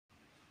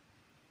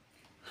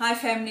Hi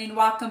family, and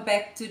welcome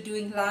back to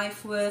Doing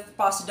Life with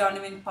Pastor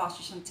Donovan and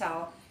Pastor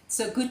Chantal. It's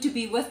so good to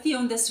be with you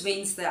on this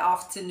Wednesday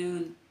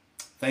afternoon.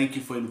 Thank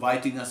you for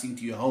inviting us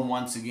into your home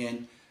once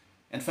again.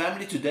 And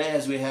family, today,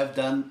 as we have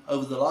done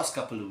over the last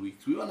couple of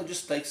weeks, we want to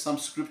just take some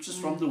scriptures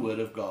from the Word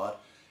of God,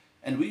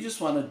 and we just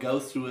want to go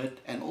through it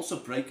and also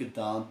break it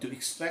down to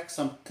extract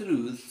some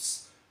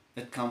truths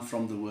that come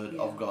from the Word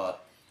of God.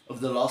 Over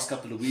the last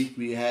couple of weeks,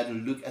 we had a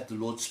look at the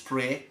Lord's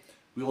Prayer.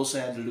 We also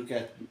had a look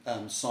at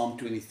Psalm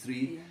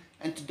 23.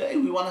 And today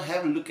we want to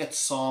have a look at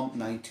Psalm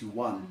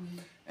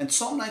 91. And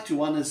Psalm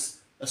 91 is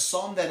a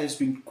psalm that has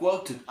been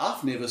quoted.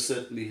 I've never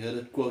certainly heard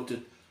it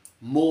quoted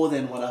more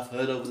than what I've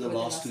heard over the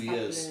last 2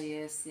 years.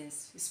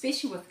 Yes.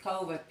 Especially with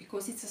COVID,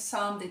 because it's a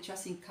psalm that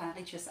just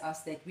encourages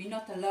us that we're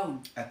not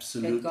alone.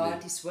 Absolutely. That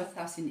God is with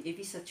us in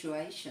every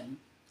situation.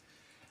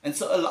 And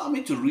so allow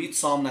me to read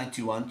Psalm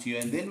 91 to you,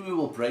 and then we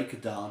will break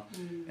it down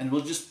and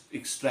we'll just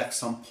extract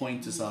some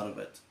pointers out of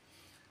it.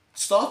 It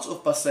starts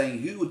off by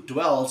saying, "He who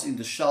dwells in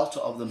the shelter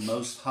of the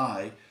Most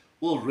High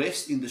will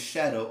rest in the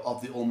shadow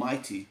of the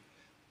Almighty.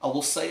 I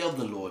will say of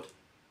the Lord,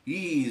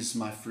 He is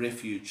my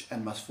refuge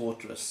and my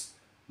fortress,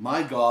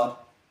 my God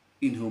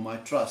in whom I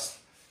trust.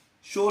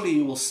 Surely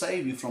He will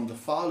save you from the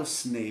foulest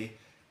snare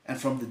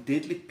and from the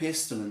deadly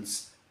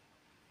pestilence.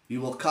 He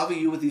will cover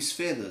you with His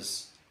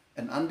feathers,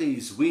 and under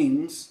His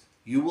wings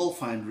you will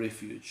find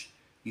refuge.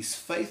 His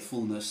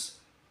faithfulness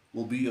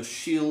will be your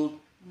shield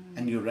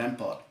and your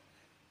rampart.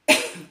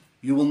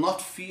 You will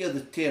not fear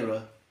the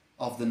terror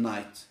of the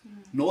night,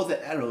 nor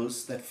the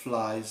arrows that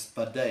flies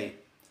by day,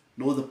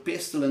 nor the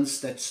pestilence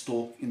that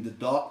stalk in the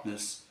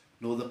darkness,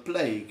 nor the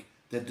plague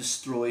that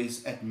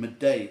destroys at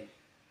midday.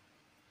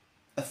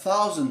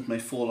 1,000 may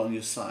fall on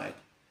your side,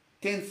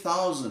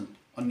 10,000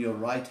 on your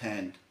right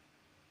hand,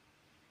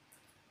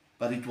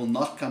 but it will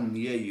not come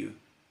near you.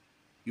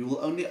 You will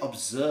only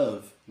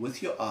observe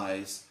with your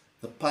eyes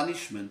the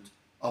punishment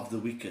of the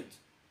wicked.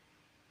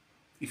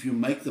 If you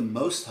make the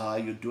Most High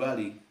your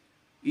dwelling,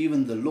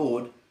 even the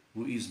Lord,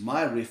 who is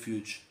my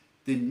refuge,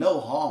 then no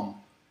harm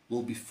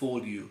will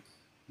befall you.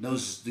 No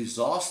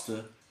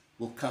disaster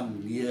will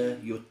come near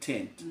your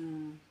tent.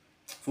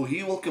 For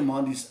He will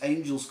command His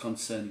angels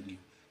concerning you,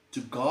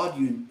 to guard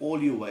you in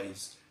all your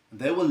ways. And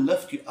they will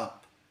lift you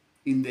up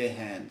in their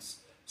hands,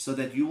 so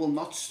that you will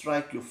not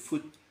strike your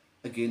foot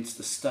against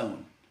a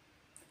stone.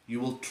 You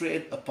will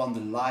tread upon the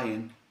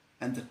lion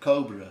and the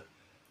cobra.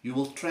 You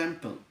will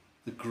trample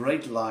the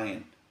great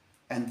lion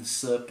and the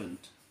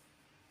serpent.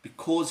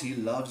 Because He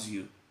loves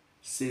you,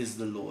 says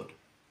the Lord,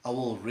 I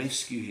will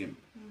rescue him.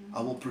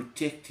 I will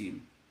protect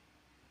him.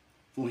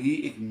 For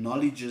he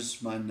acknowledges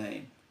my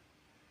name.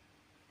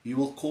 He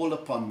will call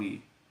upon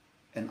me,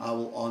 and I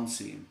will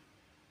answer him.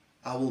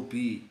 I will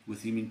be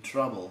with him in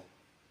trouble.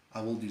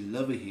 I will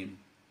deliver him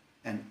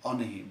and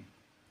honor him.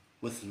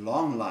 With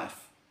long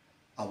life,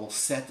 I will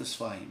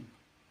satisfy him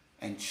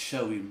and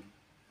show him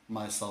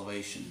my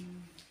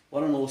salvation."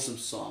 What an awesome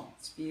psalm.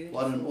 It's beautiful.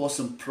 What an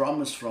awesome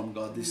promise from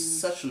God. There's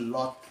such a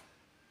lot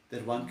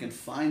that one can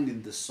find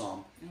in this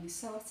psalm. And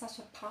so it's such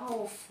a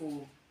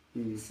powerful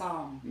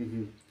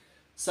psalm.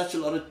 Such a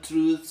lot of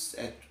truths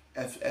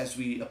as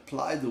we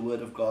apply the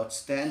Word of God,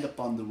 stand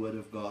upon the Word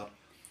of God.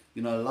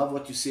 You know, I love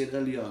what you said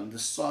earlier on.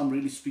 This psalm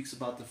really speaks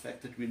about the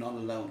fact that we're not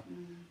alone,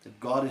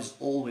 that God is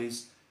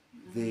always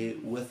there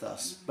with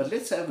us. But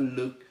let's have a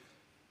look,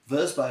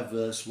 verse by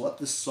verse, what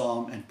the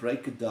psalm, and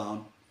break it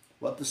down,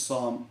 what the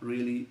psalm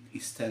really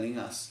is telling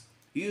us.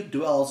 He who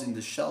dwells in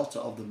the shelter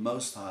of the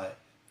Most High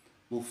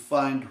will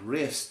find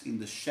rest in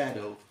the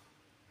shadow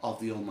of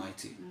the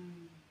Almighty.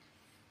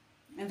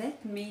 And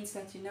that means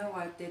that, you know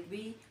what, that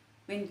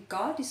when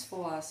God is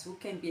for us, who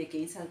can be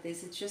against us?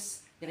 This is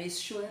just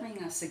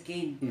reassuring us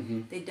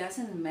again. That it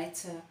doesn't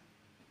matter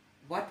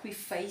what we're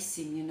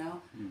facing, you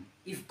know.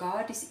 If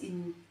God is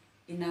in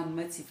our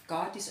midst, if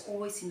God is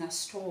always in a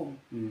storm,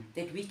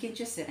 that we can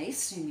just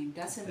rest in Him.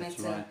 Doesn't That's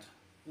matter right.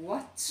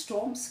 what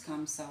storms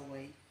comes our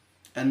way.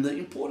 And the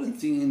important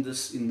thing in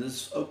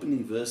this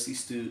opening verse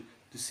is to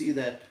see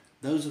that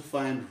those who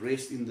find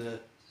rest in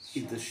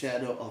the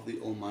shadow of the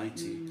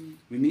Almighty.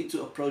 We need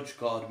to approach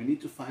God. We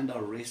need to find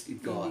our rest in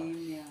God. In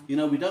Him, yeah. You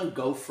know, we don't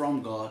go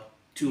from God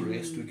to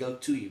rest. We go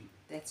to Him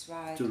That's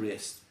right. to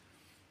rest.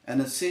 And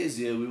it says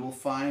here, we'll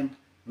find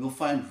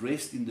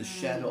rest in the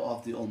shadow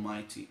of the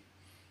Almighty.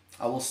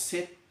 I will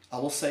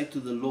say to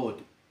the Lord,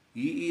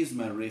 He is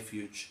my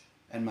refuge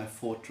and my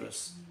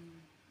fortress,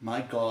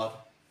 my God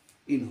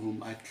in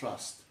whom I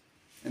trust.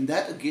 And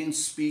that again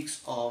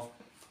speaks of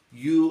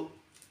you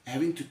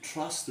having to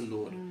trust the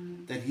Lord,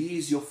 that He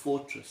is your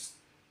fortress,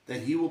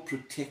 that He will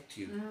protect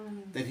you,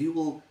 that He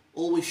will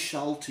always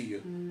shelter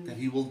you, that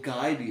He will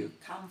guide you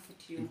Comfort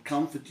you and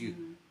comfort you.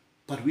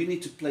 But we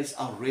need to place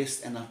our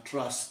rest and our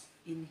trust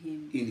in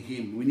Him. in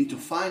Him. We need to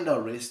find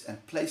our rest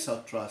and place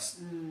our trust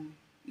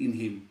in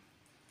Him.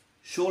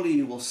 Surely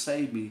He will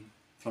save me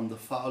from the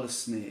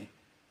foulest snare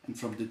and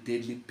from the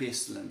deadly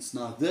pestilence.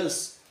 Now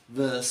this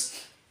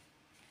verse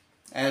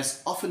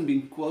has often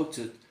been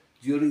quoted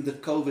during the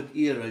COVID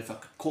era, if I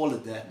could call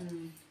it that,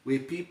 where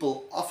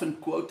people often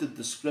quoted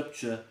the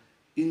scripture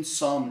in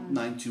Psalm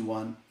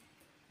 91,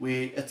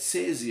 where it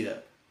says here,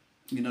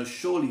 you know,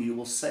 surely you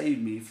will save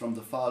me from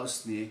the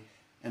foulest snare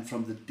and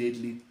from the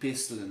deadly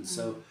pestilence.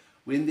 So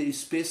when there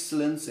is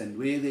pestilence and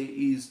where there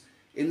is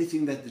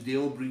anything that the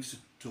devil brings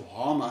to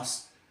harm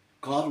us,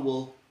 God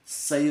will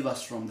save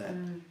us from that.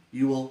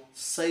 He will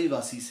save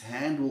us. His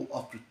hand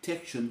of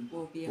protection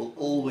will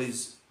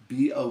always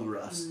be over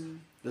us.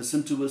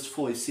 Listen to verse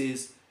 4. It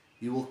says,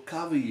 he will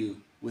cover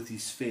you with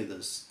his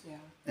feathers,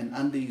 and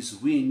under his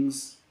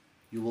wings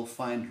you will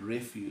find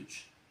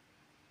refuge.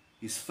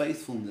 His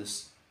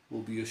faithfulness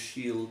will be your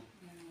shield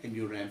and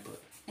your rampart.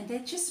 And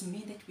that just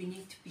means that we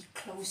need to be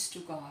close to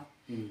God.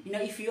 You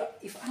know,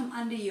 if I'm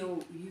under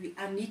you,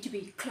 I need to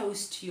be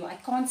close to you. I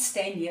can't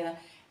stand here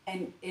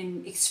and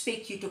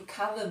expect you to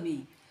cover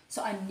me.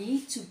 So I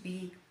need to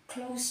be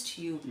close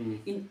to you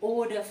in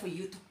order for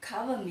you to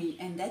cover me.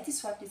 And that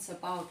is what it's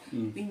about.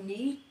 We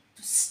need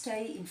to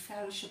stay in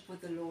fellowship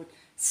with the Lord,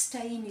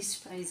 stay in his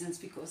presence,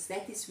 because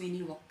that is when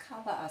he will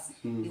cover us.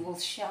 He will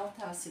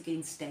shelter us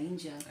against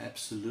danger.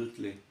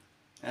 Absolutely.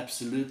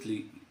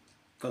 Absolutely.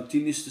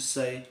 Continues to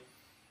say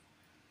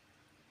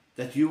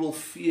that you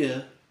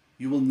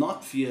will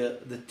not fear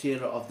the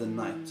terror of the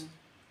night,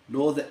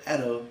 nor the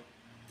arrow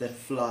that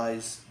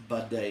flies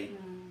by day.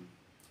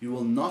 You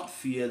will not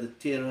fear the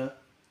terror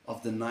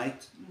of the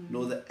night,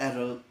 nor the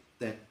arrow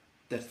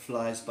that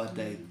flies by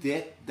day.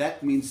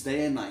 That means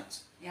day and night.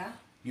 Yeah.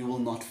 You will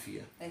not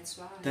fear. That's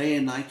right. Day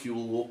and night you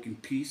will walk in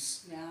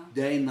peace. Yeah.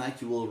 Day and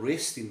night you will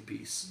rest in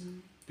peace.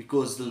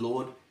 Because the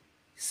Lord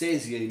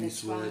says here in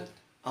his word,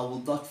 I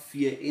will not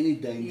fear any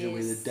danger,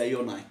 whether day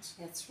or night.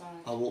 That's right.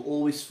 I will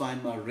always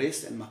find my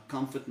rest and my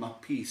comfort, my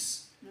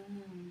peace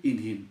in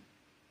him.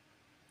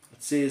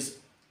 It says,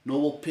 nor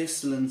will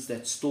pestilence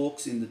that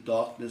stalks in the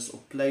darkness, or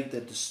plague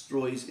that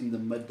destroys in the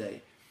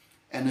midday.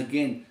 And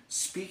again,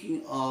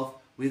 speaking of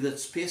whether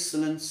it's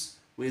pestilence,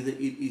 whether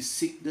it is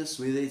sickness,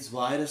 whether it's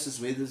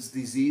viruses, whether it's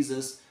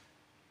diseases,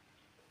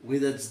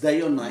 whether it's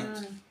day or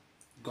night,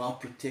 God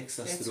protects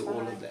us through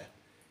all of that.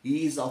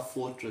 He is our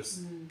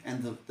fortress.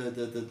 And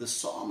the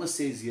psalmist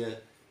says here,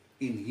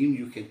 in him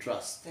you can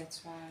trust.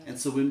 That's right. And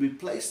so when we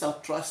place our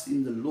trust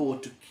in the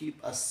Lord to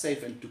keep us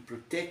safe and to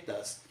protect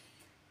us,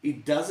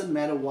 it doesn't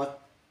matter what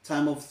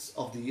time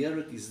of the year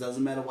it is,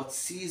 doesn't matter what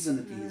season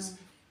it is.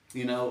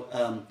 You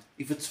know,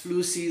 if it's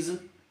flu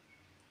season,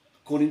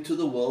 according to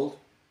the world,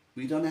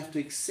 we don't have to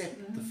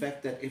accept the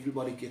fact that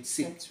everybody gets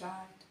sick. That's right.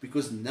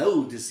 Because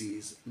no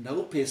disease,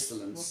 no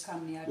pestilence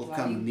will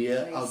come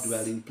near our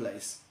dwelling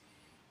place.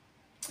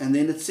 And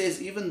then it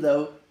says, even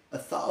though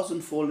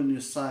 1,000 fall on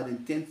your side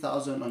and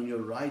 10,000 on your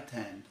right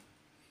hand,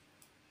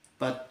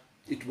 but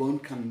it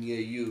won't come near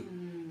you.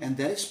 And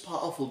that is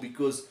powerful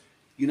because,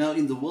 you know,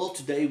 in the world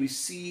today we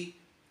see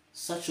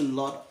such a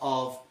lot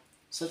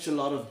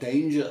of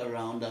danger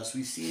around us.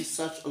 We see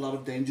such a lot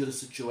of dangerous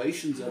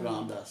situations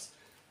around us.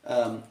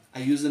 I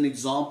use an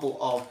example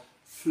of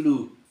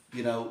flu.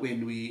 You know,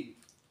 when we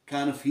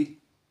kind of hit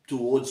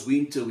towards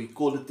winter, we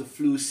call it the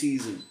flu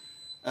season.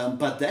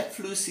 But that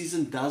flu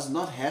season does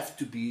not have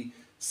to be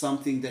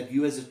something that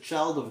you as a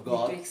child of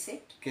God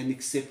can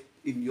accept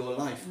in your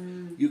life.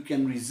 You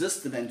can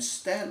resist it and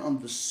stand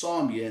on the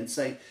psalm here and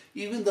say,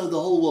 even though the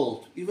whole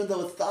world, even though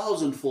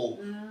 1,000 fall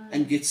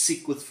and get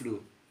sick with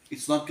flu,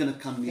 it's not going to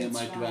come near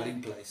my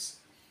dwelling place.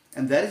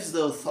 And that is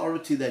the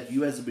authority that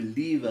you as a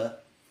believer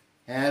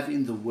have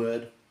in the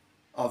word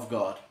of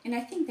God. And I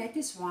think that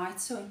is why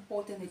it's so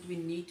important that we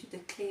need to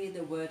declare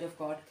the word of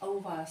God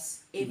over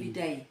us every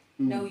day.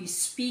 Now you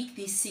speak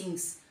these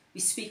things, we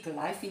speak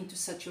life into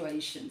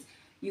situations.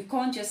 You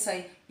can't just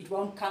say, it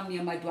won't come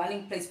near my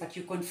dwelling place, but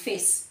you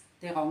confess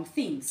the wrong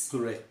things.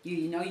 Correct.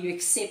 You know, you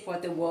accept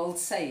what the world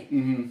say.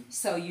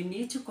 So you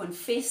need to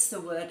confess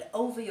the word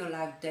over your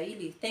life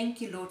daily.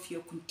 Thank you, Lord, for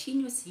your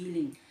continuous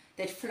healing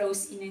that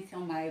flows in and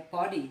through my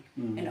body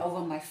and over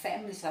my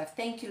family's life.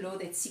 Thank you,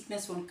 Lord, that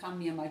sickness won't come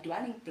near my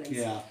dwelling place.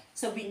 Yeah.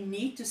 So we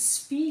need to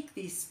speak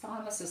these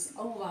promises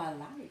over our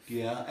life.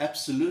 Yeah,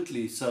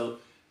 absolutely. So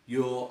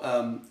your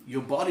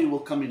body will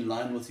come in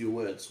line with your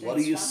words. What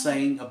are you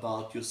saying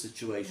about your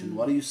situation?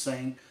 What are you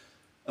saying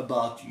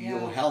about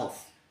your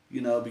health? You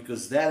know,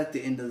 because that at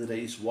the end of the day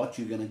is what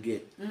you're going to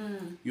get.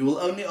 You will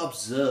only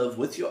observe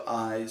with your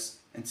eyes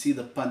and see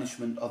the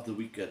punishment of the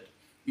wicked.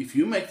 If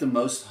you make the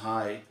Most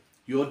High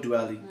your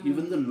dwelling,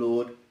 even the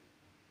Lord,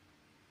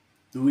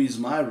 who is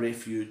my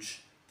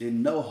refuge,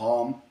 then no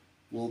harm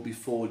will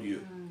befall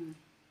you.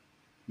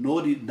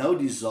 No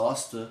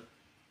disaster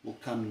will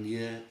come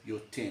near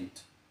your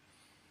tent.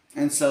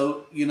 And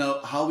so, you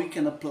know, how we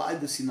can apply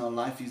this in our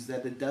life is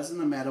that it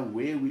doesn't matter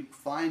where we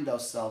find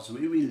ourselves,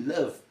 where we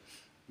live,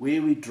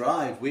 where we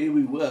drive, where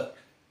we work,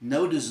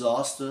 no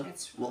disaster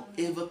will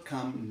ever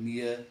come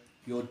near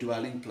your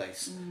dwelling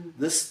place.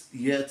 This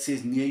year it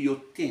says near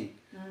your tent.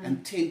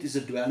 And tent is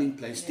a dwelling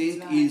place.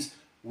 Tent is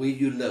where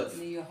you live.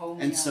 Your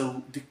home, and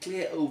so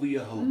declare over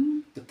your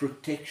home the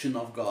protection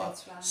of God.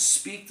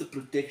 Speak the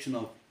protection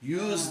of.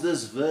 Use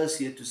this verse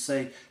here to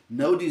say,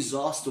 no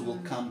disaster will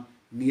come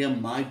near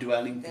my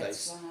dwelling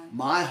place.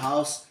 My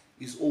house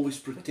is always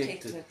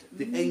protected. Protected.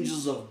 The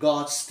angels of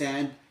God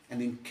stand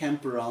and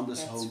encamp around this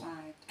That's home,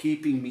 right.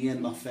 keeping me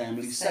and my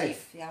family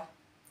safe. Yeah,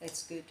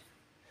 that's good.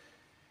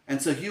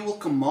 And so he will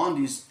command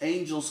his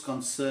angels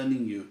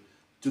concerning you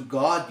to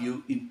guard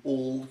you in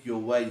all your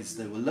ways.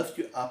 They will lift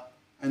you up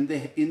and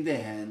in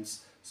their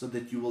hands so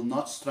that you will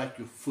not strike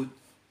your foot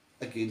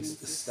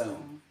against a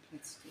stone.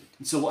 That's good.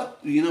 And so what,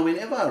 you know,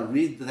 whenever I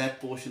read that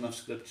portion of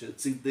scripture,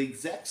 it's the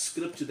exact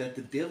scripture that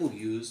the devil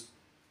used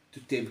to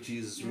tempt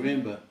Jesus.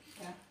 Remember,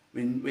 Yeah.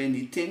 when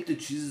he tempted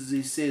Jesus,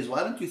 he says,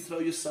 why don't you throw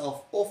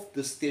yourself off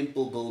this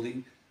temple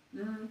building?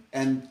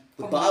 And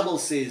the Bible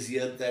says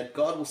here that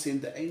God will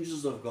send the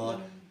angels of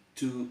God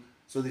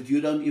so that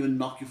you don't even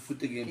knock your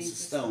foot against a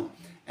stone.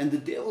 And the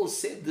devil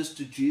said this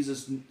to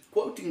Jesus,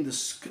 quoting the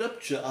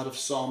scripture out of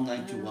Psalm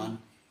 91,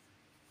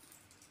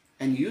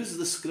 and used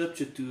the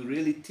scripture to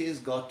really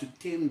test God, to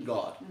tempt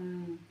God.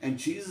 And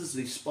Jesus'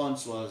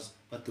 response was,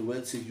 but the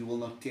word says you will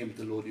not tempt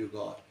the Lord your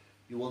God.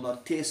 You will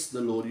not test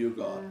the Lord your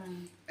God.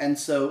 And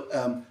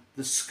so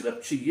the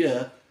scripture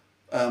here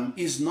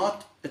is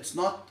not, it's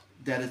not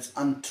that it's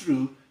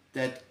untrue,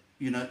 that,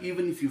 you know,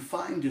 even if you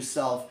find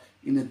yourself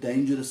in a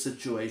dangerous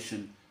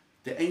situation,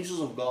 the angels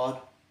of God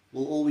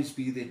will always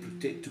be there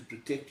to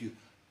protect you.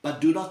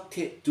 But do not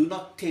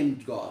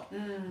tempt God.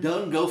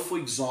 Don't go, for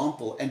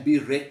example, and be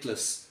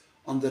reckless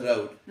on the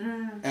road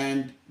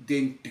and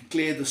then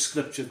declare the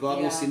scripture,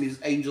 God will send his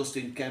angels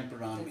to encamp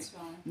around me.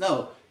 Right.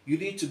 No, you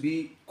need to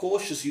be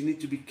cautious, you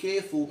need to be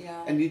careful,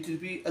 and you need to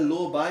be a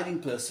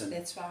law-abiding person.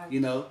 That's right. You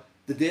know,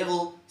 the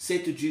devil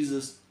said to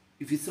Jesus,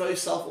 if you throw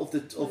yourself off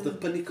the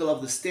pinnacle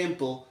of this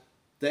temple,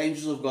 the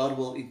angels of God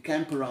will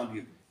encamp around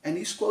you. And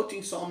he's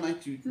quoting Psalm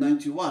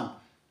 91.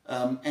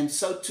 And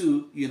so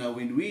too, you know,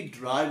 when we're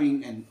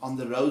driving and on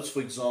the roads,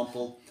 for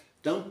example,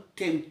 don't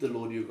tempt the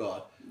Lord your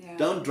God. Yeah.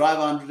 Don't drive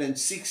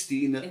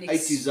 160 in an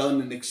 80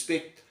 zone and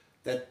expect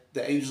that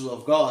the angels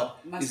of God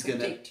is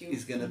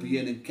going to be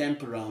an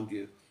encamp around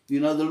you. You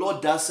know, the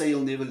Lord does say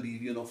he'll never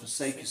leave you nor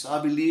forsake you. So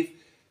I believe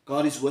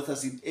God is with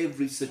us in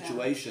every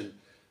situation.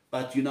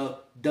 But, you know,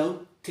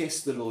 don't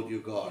test the Lord your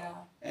God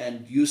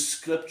and use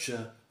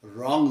scripture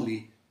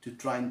wrongly to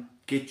try and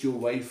get you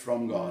away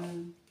from God.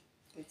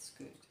 That's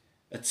good.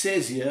 It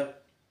says here,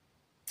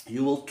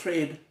 you will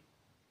tread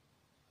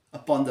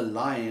upon the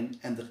lion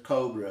and the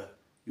cobra.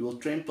 You will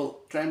trample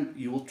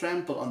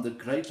on the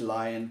great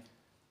lion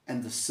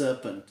and the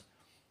serpent.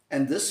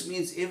 And this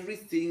means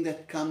everything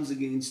that comes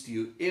against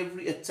you,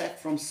 every attack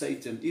from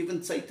Satan,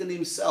 even Satan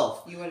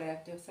himself. You will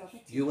have the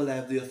authority. You will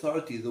have the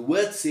authority. The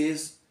word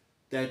says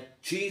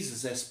that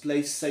Jesus has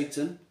placed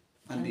Satan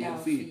under your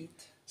feet.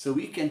 So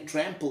we can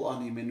trample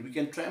on him and we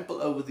can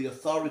trample over the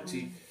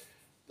authority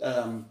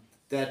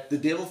that the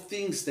devil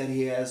thinks that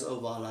he has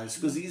over our lives,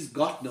 because he's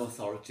got no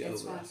authority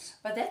over us.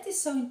 But that is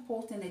so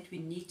important, that we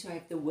need to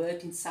have the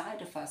word inside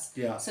of us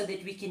so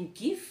that we can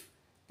give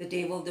the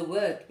devil the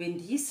word. When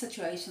these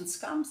situations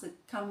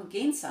come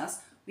against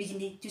us, we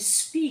need to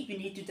speak, we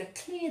need to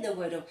declare the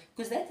word of,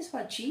 because that is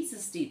what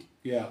Jesus did.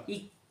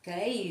 He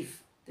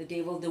gave the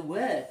devil the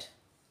word.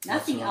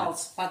 Nothing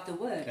else but the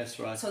word. That's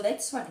right. So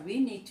that's what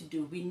we need to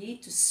do. We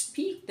need to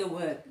speak the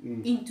word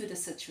into the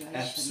situation.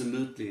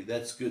 Absolutely.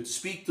 That's good.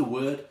 Speak the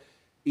word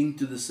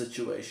into the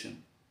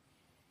situation.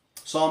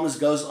 Psalmist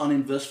goes on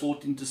in verse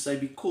 14 to say,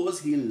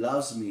 because he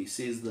loves me,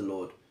 says the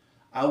Lord,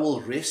 I will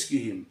rescue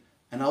him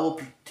and I will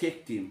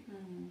protect him,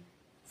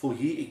 for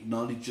he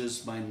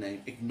acknowledges my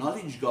name.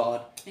 Acknowledge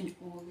God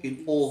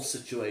in all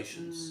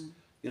situations.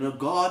 You know,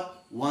 God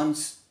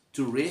wants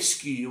to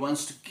rescue you, he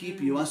wants to keep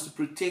you, he wants to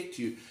protect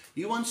you,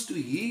 he wants to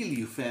heal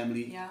you,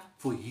 family,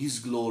 for his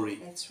glory.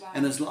 That's right.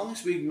 And as long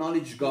as we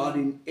acknowledge God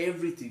in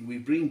everything, we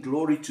bring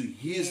glory to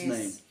his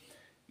name,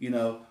 you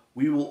know,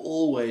 we will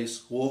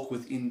always walk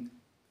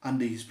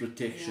under his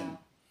protection.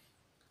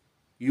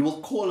 You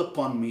will call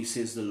upon me,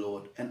 says the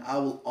Lord, and I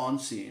will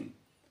answer him.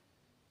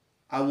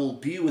 I will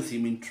be with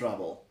him in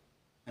trouble,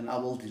 and I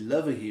will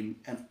deliver him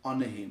and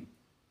honor him.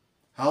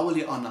 How will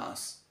he honor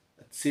us?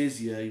 It says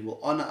here, he will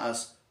honor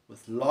us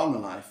with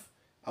long life.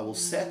 I will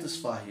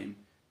satisfy him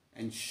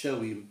and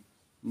show him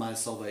my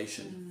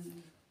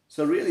salvation.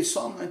 So really,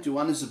 Psalm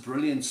 91 is a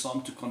brilliant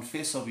psalm to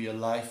confess over your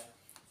life,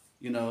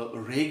 you know,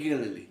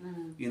 regularly.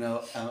 You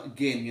know,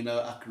 again, you know,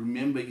 I can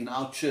remember in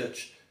our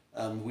church,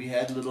 we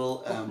had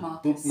little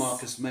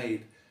bookmarkers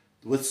made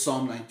with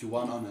Psalm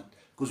 91 on it,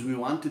 because we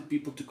wanted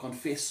people to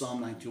confess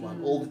Psalm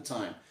 91 all the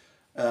time.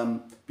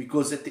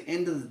 Because at the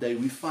end of the day,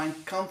 we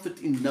find comfort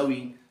in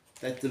knowing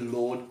that the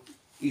Lord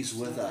is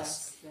with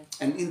us.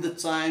 And in the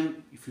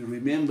time, if you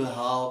remember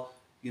how,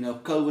 you know,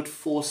 COVID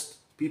forced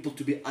people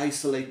to be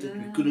isolated,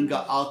 we couldn't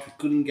go out, we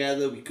couldn't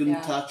gather, we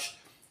couldn't touch,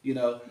 you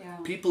know,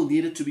 people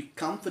needed to be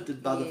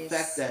comforted by the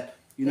fact that,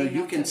 you know,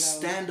 you can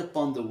stand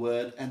upon the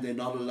word and they're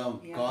not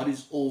alone. God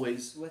is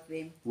always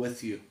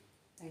with you.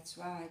 That's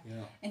right.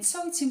 And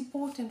so it's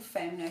important,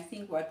 family. I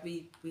think what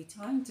we're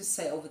trying to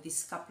say over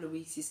these couple of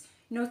weeks is,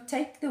 you know,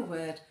 take the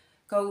word,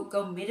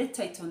 go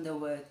meditate on the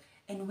word.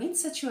 And when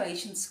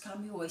situations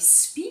come your way,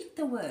 speak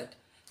the word,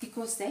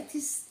 because that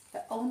is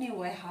the only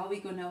way how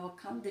we're going to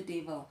overcome the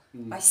devil,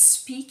 by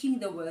speaking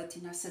the word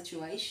in our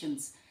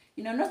situations.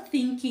 You know, not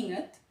thinking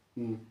it,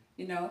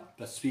 you know,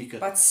 But speak it.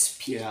 but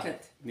speak Yeah.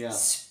 it. Yeah.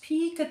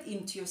 Speak it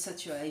into your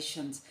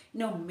situations. You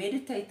know,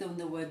 meditate on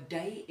the word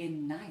day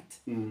and night.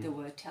 The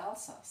word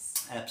tells us.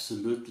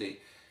 Absolutely.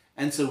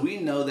 And so we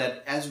know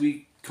that as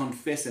we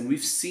confess, and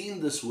we've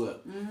seen this work,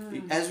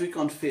 as we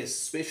confess,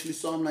 especially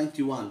Psalm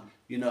 91,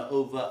 you know,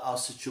 over our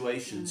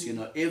situations, you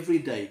know, every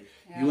day,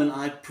 you and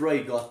I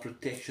pray God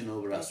protection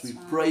over us. That's We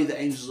right. pray the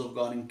angels of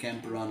God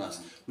encamp around us.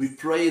 We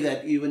pray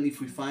that even if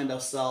we find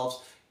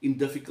ourselves in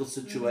difficult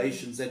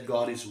situations, that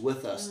God is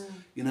with us.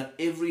 You know,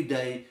 every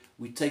day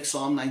we take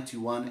Psalm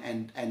 91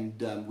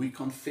 and we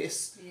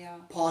confess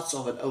parts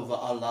of it over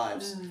our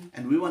lives.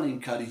 And we want to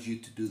encourage you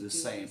to do the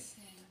same.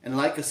 And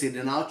like I said,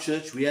 in our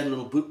church, we had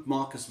little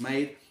bookmarkers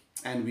made,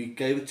 and we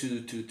gave it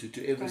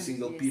to every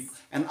single people.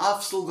 And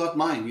I've still got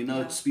mine. You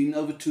know, it's been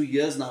over 2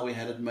 years now we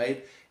had it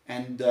made.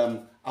 And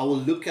I will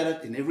look at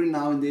it, and every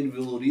now and then we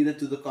will read it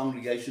to the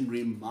congregation,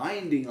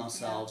 reminding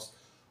ourselves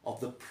of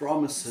the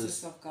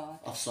promises of God.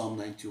 of Psalm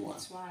 91.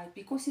 That's right,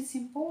 because it's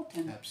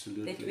important.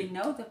 Absolutely. That we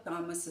know the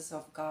promises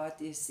of God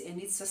is,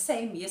 and it's the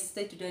same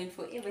yesterday, today, and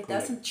forever. It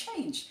doesn't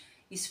change.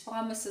 His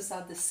promises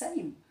are the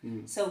same.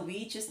 So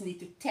we just need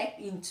to tap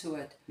into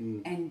it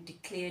and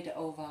declare it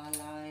over our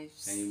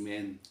lives.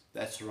 Amen.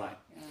 That's right.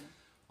 Yeah.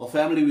 Well,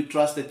 family, we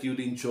trust that you'd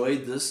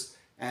enjoyed this.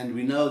 And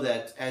we know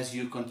that as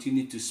you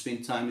continue to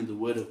spend time in the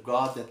Word of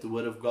God, that the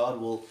Word of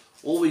God will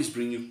always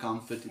bring you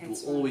comfort. It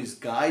will always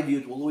guide you.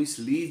 It will always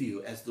lead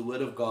you, as the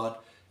Word of God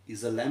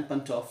is a lamp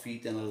unto our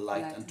feet and a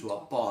light unto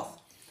our path.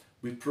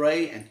 We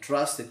pray and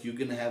trust that you're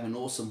going to have an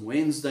awesome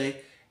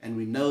Wednesday. And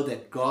we know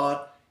that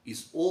God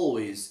is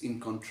always in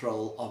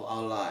control of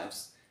our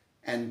lives.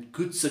 And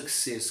good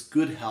success,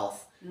 good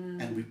health.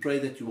 And we pray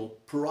that you will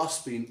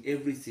prosper in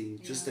everything,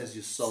 just as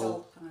your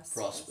soul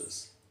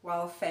prospers.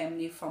 Well,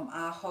 family, from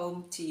our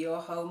home to your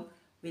home,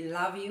 we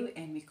love you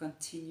and we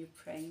continue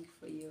praying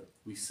for you.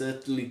 We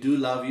certainly do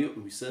love you,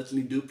 and we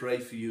certainly do pray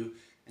for you.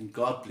 And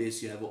God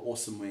bless you. Have an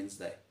awesome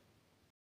Wednesday.